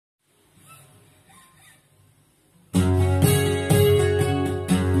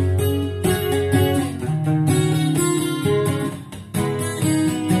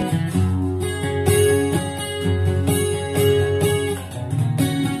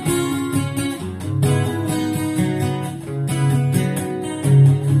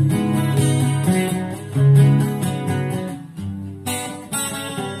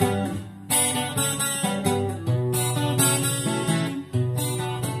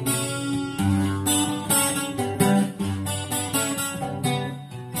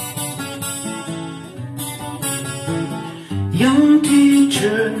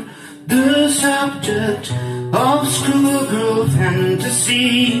teacher, the subject of schoolgirl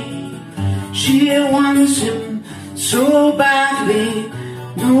fantasy. She wants him so badly,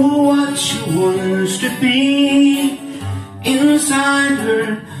 know what she wants to be. Inside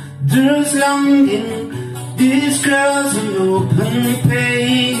her there's longing, this girl's an open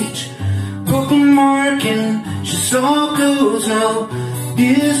page. Bookmarking, she's so close now,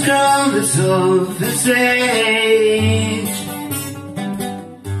 this girl is of this age.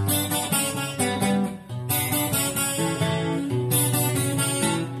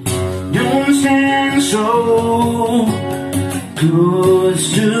 Don't stand so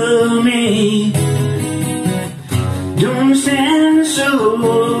close to me. Don't stand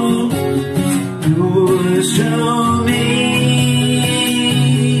so close to me.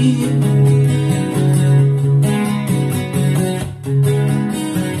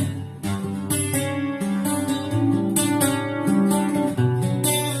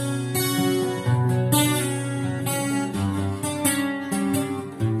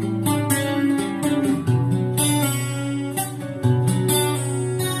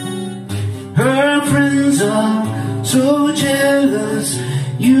 Her friends are so jealous,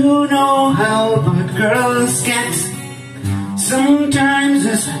 you know how bad girls get. Sometimes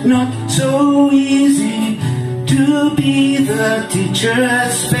it's not so easy to be the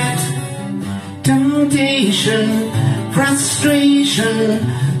teacher's pet. Temptation, frustration,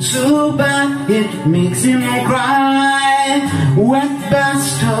 so bad it makes him cry. Wet bus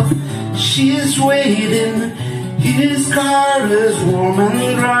stop, she's waiting, his car is warm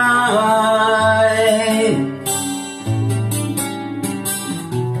and dry.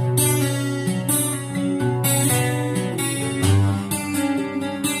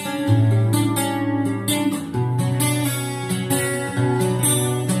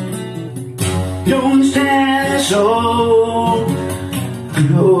 Don't stand so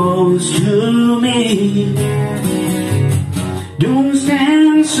close to me. Don't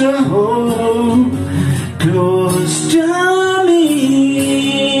stand so close to me.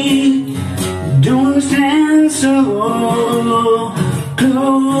 Don't stand so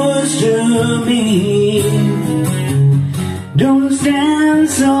close to me. Don't stand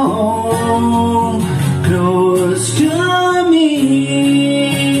so close to me.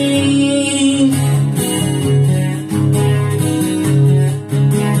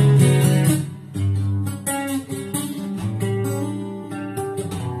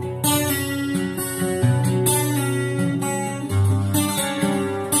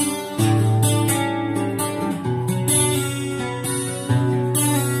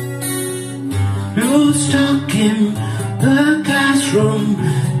 Who's stuck in the classroom?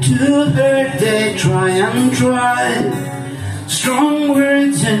 To hurt they try and try. Strong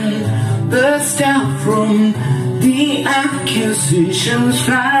words in the staff room, the accusations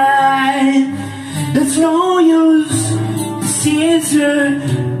fly. There's no use, he sees her,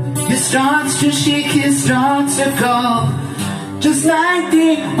 he starts to shake, he starts to cough. Just like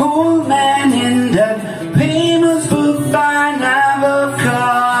the old man in that famous book by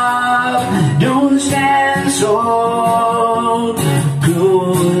Nabokov. Don't stand so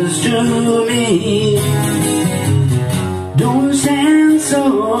close to me.